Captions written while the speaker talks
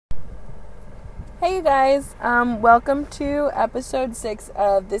Hey you guys, welcome to episode 6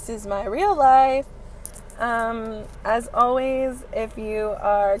 of This Is My Real Life. As always, if you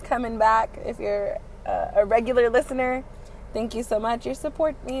are coming back, if you're a regular listener, thank you so much. Your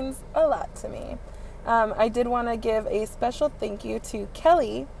support means a lot to me. I did want to give a special thank you to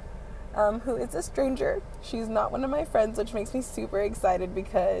Kelly, who is a stranger. She's not one of my friends, which makes me super excited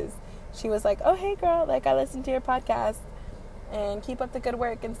because she was like, oh, hey girl, I listened to your podcast and keep up the good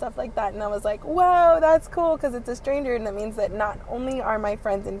work and stuff like that. And I was like, whoa, that's cool, because it's a stranger, and that means that not only are my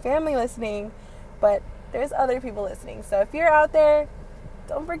friends and family listening, but there's other people listening. So if you're out there,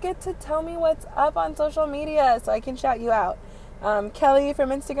 don't forget to tell me what's up on social media so I can shout you out. Kelly from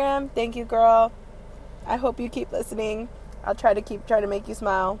Instagram, thank you, girl. I hope you keep listening. I'll try to make you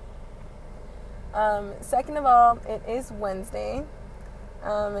smile. Second of all, it is Wednesday.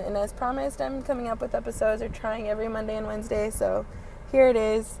 And as promised, I'm coming up with episodes, or trying every Monday and Wednesday, so here it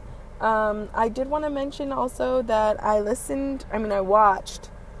is. I did want to mention also that I watched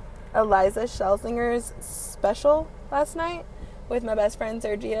Iliza Shlesинger's special last night with my best friend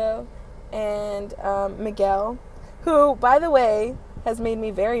Sergio and Miguel, who, by the way, has made me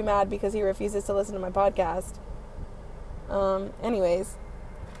very mad because he refuses to listen to my podcast.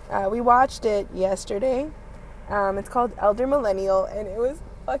 We watched it yesterday. It's called Elder Millennial, and it was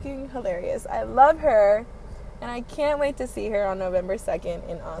fucking hilarious. I love her, and I can't wait to see her on November 2nd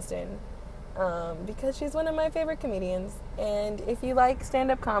in Austin, because she's one of my favorite comedians. And if you like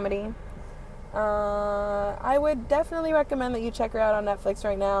stand-up comedy, I would definitely recommend that you check her out on Netflix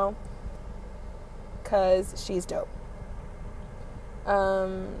right now, because she's dope.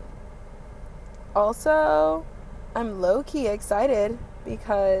 Also, I'm low-key excited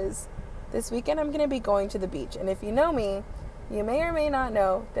because this weekend I'm going to be going to the beach. And if you know me, you may or may not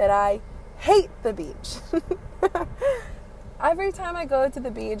know that I hate the beach. Every time I go to the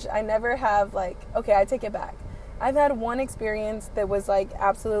beach, I never have I take it back. I've had one experience that was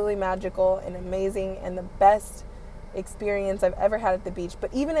absolutely magical and amazing and the best experience I've ever had at the beach.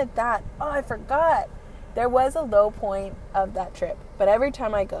 But even at that, I forgot. There was a low point of that trip. But every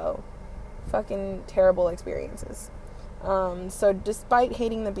time I go, fucking terrible experiences. So despite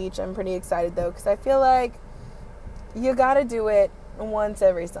hating the beach, I'm pretty excited though, because I feel like you gotta do it once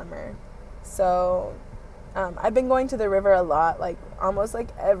every summer. So I've been going to the river a lot, almost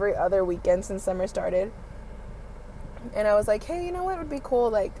every other weekend since summer started. And I was like, hey, you know what would be cool,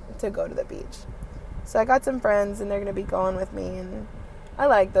 to go to the beach. So I got some friends, and they're gonna be going with me, and I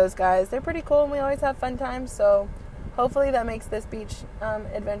like those guys. They're pretty cool, and we always have fun times. So hopefully that makes this beach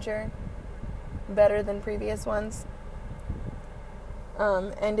adventure better than previous ones.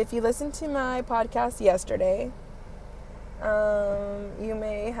 And if you listened to my podcast yesterday, you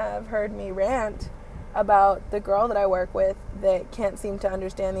may have heard me rant about the girl that I work with that can't seem to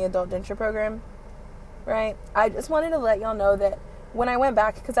understand the adult denture program, right? I just wanted to let y'all know that when I went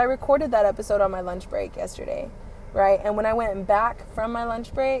back, because I recorded that episode on my lunch break yesterday, right? And when I went back from my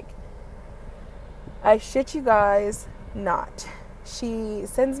lunch break, I shit you guys not, she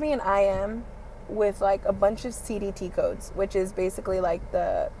sends me an IM with a bunch of CDT codes, which is basically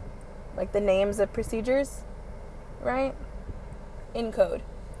the names of procedures, right? In code.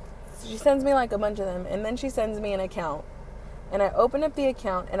 So she sends me a bunch of them, and then she sends me an account, and I open up the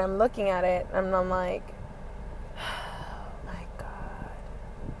account and I'm looking at it, and I'm like, oh my god,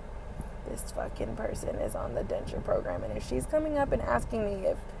 this fucking person is on the denture program. And if she's coming up and asking me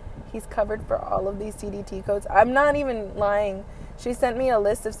if he's covered for all of these CDT codes, I'm not even lying. She sent me a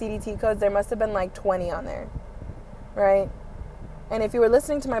list of CDT codes. There must have been 20 on there, right? And if you were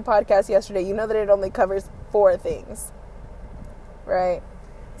listening to my podcast yesterday, you know that it only covers 4 things, right?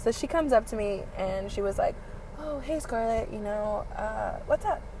 So she comes up to me and she was like, oh, hey, Scarlett, what's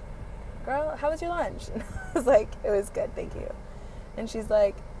up? Girl, how was your lunch? And I was like, it was good, thank you. And she's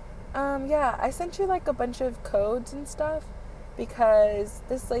like, yeah, I sent you a bunch of codes and stuff because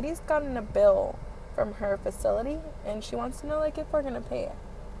this lady's gotten a bill from her facility, and she wants to know if we're gonna pay it,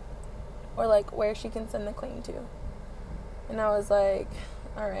 or where she can send the claim to. And I was like,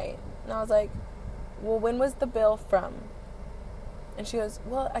 all right. And I was like, well, when was the bill from? And she goes,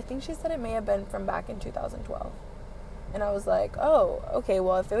 well, I think she said it may have been from back in 2012. And I was like, oh, okay,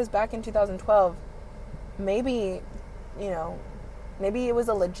 well, if it was back in 2012, maybe it was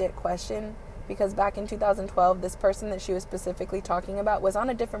a legit question, because back in 2012, this person that she was specifically talking about was on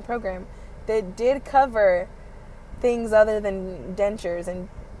a different program that did cover things other than dentures.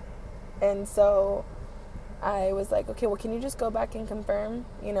 And so I was like, okay, well, can you just go back and confirm,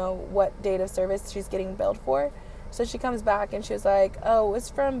 what date of service she's getting billed for? So she comes back and she was like, oh,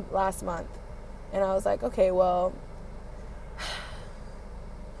 it's from last month. And I was like, okay, well,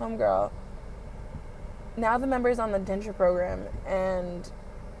 homegirl, now the member's on the denture program, and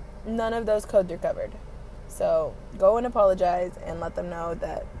none of those codes are covered. So go and apologize and let them know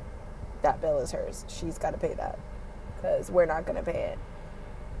that that bill is hers. She's got to pay that because we're not going to pay it.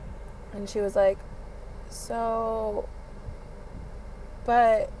 And she was like, so,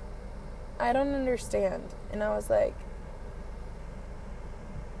 but I don't understand. And I was like,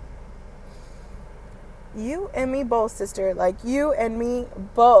 you and me both, sister. Like, you and me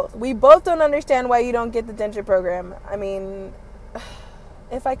both. We both don't understand why you don't get the denture program. I mean,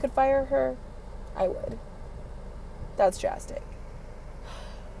 if I could fire her, I would. That's drastic.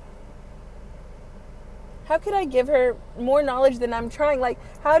 How could I give her more knowledge than I'm trying? Like,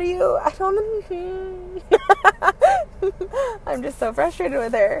 how do you... I don't... I'm just so frustrated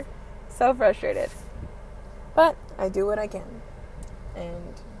with her. So frustrated. But I do what I can.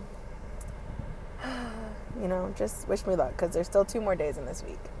 And, you know, just wish me luck, because there's still 2 more days in this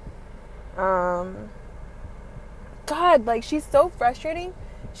week. God, like, she's so frustrating.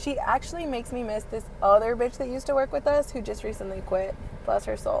 She actually makes me miss this other bitch that used to work with us who just recently quit. Bless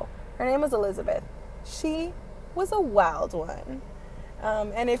her soul. Her name was Elizabeth. She was a wild one.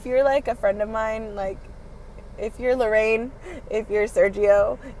 And if you're like a friend of mine, like if you're Lorraine, if you're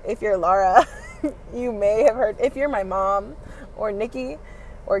Sergio, if you're Laura, you may have heard, if you're my mom or Nikki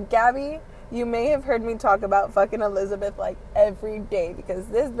or Gabby, you may have heard me talk about fucking Elizabeth like every day, because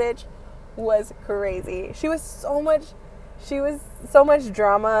this bitch was crazy. She was so much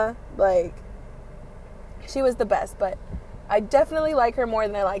drama. Like, she was the best, but I definitely like her more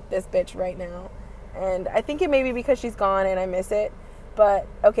than I like this bitch right now. And I think it may be because she's gone and I miss it. But,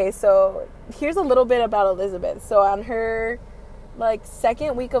 okay, so here's a little bit about Elizabeth. So on her, like,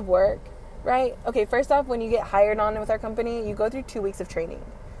 2nd week of work, right? Okay, first off, when you get hired on with our company, you go through 2 weeks of training,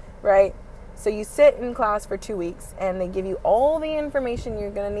 right? So you sit in class for 2 weeks, and they give you all the information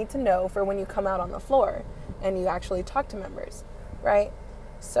you're going to need to know for when you come out on the floor and you actually talk to members, right?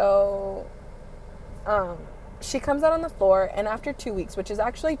 So, she comes out on the floor, and after 2 weeks, which is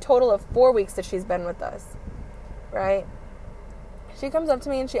actually a total of 4 weeks that she's been with us, right? She comes up to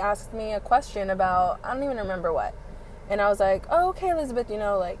me and she asks me a question about, I don't even remember what. And I was like, oh, okay, Elizabeth, you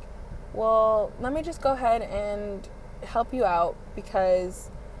know, like, well, let me just go ahead and help you out because,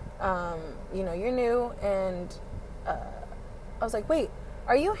 you know, you're new. And I was like, wait,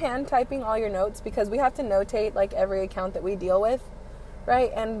 are you hand typing all your notes? Because we have to notate, like, every account that we deal with.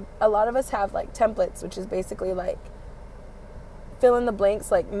 Right? And a lot of us have, like, templates, which is basically, like, fill in the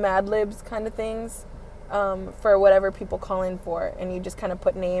blanks, like, Mad Libs kind of things, for whatever people call in for. And you just kind of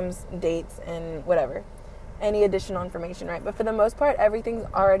put names, dates, and whatever. Any additional information, right? But for the most part, everything's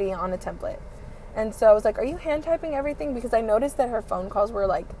already on a template. And so I was like, are you hand typing everything? Because I noticed that her phone calls were,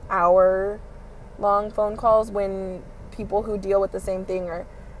 like, hour-long phone calls when people who deal with the same thing are,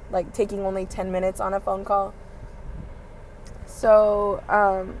 like, taking only 10 minutes on a phone call. So,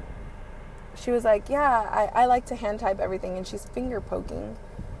 she was like, yeah, I like to hand type everything, and she's finger poking.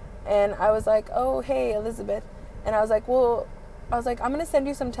 And I was like, oh, hey, Elizabeth. And I was like, I'm going to send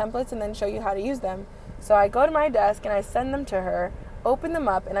you some templates and then show you how to use them. So I go to my desk and I send them to her, open them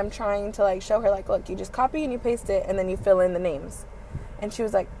up, and I'm trying to, like, show her, like, look, you just copy and you paste it, and then you fill in the names. And she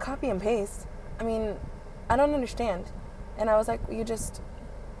was like, copy and paste? I mean, I don't understand. And I was like, well, you just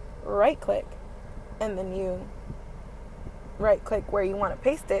right click, and then you right click where you want to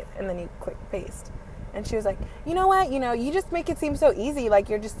paste it, and then you click paste. And she was like, you know what, you just make it seem so easy, like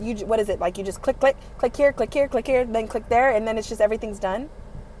what is it, like you just click here, then click there, and then it's just everything's done.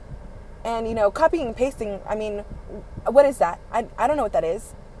 And copying and pasting, I mean, what is that? I don't know what that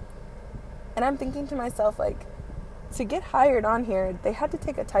is. And I'm thinking to myself, like, to get hired on here, they had to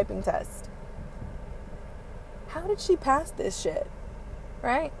take a typing test. How did she pass this shit?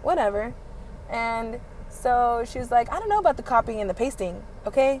 Right? Whatever. And so she was like, I don't know about the copying and the pasting,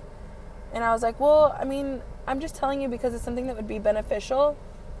 okay? And I was like, well, I mean, I'm just telling you because it's something that would be beneficial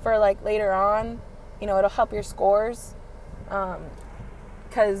for, like, later on. It'll help your scores.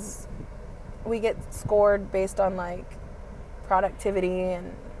 Because we get scored based on, like, productivity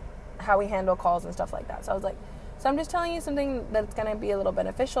and how we handle calls and stuff like that. So I was like, so I'm just telling you something that's going to be a little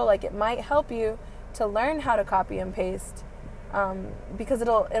beneficial. Like, it might help you to learn how to copy and paste, because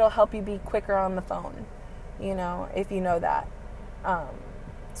it'll help you be quicker on the phone, if you know that.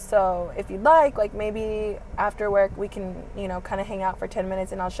 So if you'd like maybe after work we can, kind of hang out for 10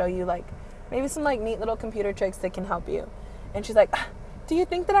 minutes and I'll show you, like, maybe some, like, neat little computer tricks that can help you. And she's like, do you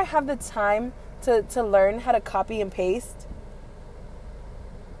think that I have the time to learn how to copy and paste?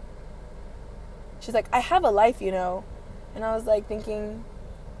 She's like, I have a life, And I was like thinking,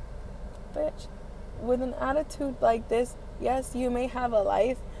 bitch, with an attitude like this, yes, you may have a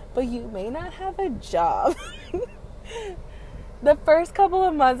life, but you may not have a job. The first couple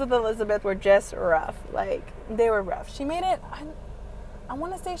of months with Elizabeth were just rough. Like, they were rough. She made it, I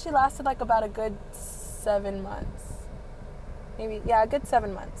want to say she lasted like about a good 7 months. Maybe, yeah, a good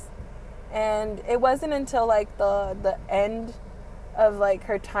 7 months. And it wasn't until like the end of like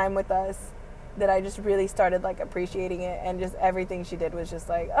her time with us that I just really started like appreciating it, and just everything she did was just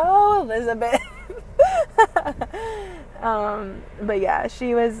like, oh, Elizabeth. But yeah,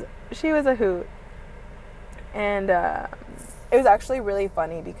 she was a hoot. And it was actually really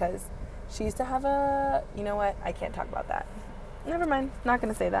funny because she used to have you know what, I can't talk about that. Never mind, not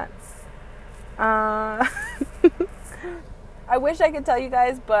gonna say that. I wish I could tell you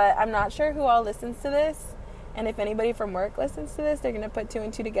guys, but I'm not sure who all listens to this. And if anybody from work listens to this, they're going to put 2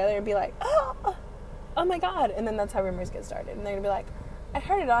 and 2 together and be like, oh my God. And then that's how rumors get started. And they're going to be like, I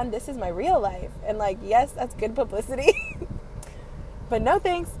heard it on This Is My Real Life. And like, yes, that's good publicity. But no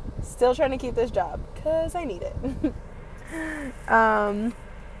thanks. Still trying to keep this job because I need it.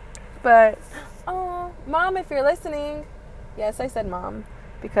 But, Mom, if you're listening. Yes, I said Mom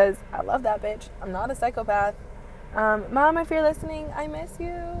because I love that bitch. I'm not a psychopath. Mom, if you're listening, I miss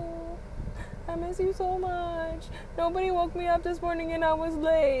you. I miss you so much. Nobody woke me up this morning and I was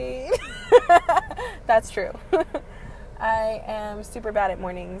late. That's true. I am super bad at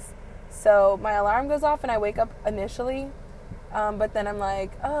mornings. So my alarm goes off and I wake up initially. But then I'm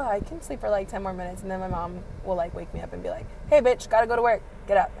like, oh, I can sleep for like 10 more minutes. And then my mom will like wake me up and be like, hey, bitch, gotta go to work.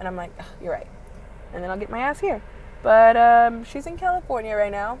 Get up. And I'm like, oh, you're right. And then I'll get my ass here. But she's in California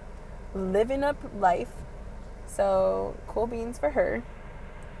right now, living up life. So cool beans for her.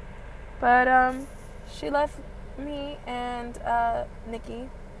 But she left me and Nikki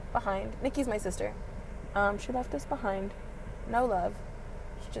behind. Nikki's my sister. She left us behind. No love.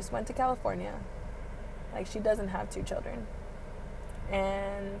 She just went to California. Like, she doesn't have 2 children.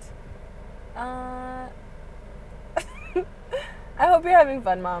 And I hope you're having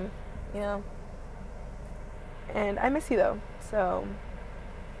fun, Mom. You know? And I miss you, though. So,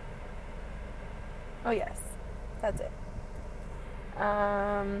 oh yes. That's it.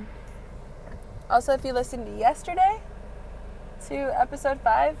 Also, if you listened yesterday to episode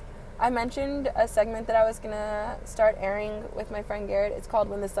 5, I mentioned a segment that I was going to start airing with my friend Garrett. It's called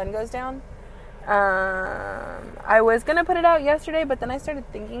When the Sun Goes Down. I was going to put it out yesterday, but then I started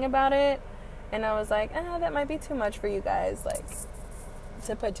thinking about it, and I was like, that might be too much for you guys, like,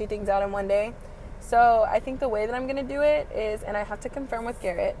 to put 2 things out in one day. So I think the way that I'm going to do it is, and I have to confirm with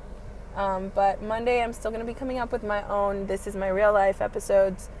Garrett, but Monday I'm still going to be coming up with my own This Is My Real Life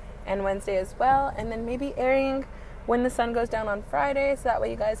episodes, and Wednesday as well, and then maybe airing When the Sun Goes Down on Friday, so that way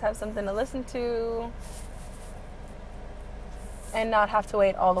you guys have something to listen to and not have to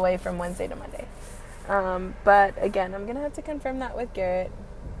wait all the way from Wednesday to Monday. But again, I'm going to have to confirm that with Garrett.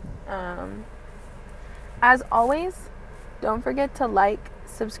 As always, don't forget to like,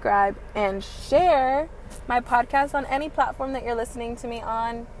 subscribe, and share my podcast on any platform that you're listening to me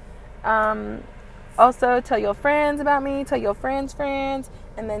on. Also, tell your friends about me, tell your friends' friends,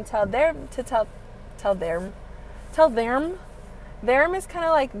 and then tell them. Them is kind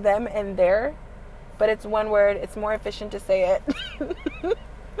of like them and their, but it's one word. It's more efficient to say it.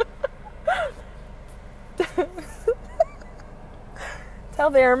 Tell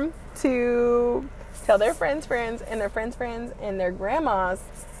them to tell their friends' friends, and their friends' friends, and their grandmas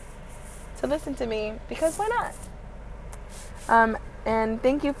to listen to me, because why not? And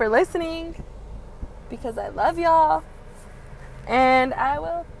thank you for listening, because I love y'all, and I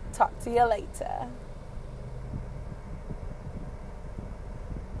will talk to you later.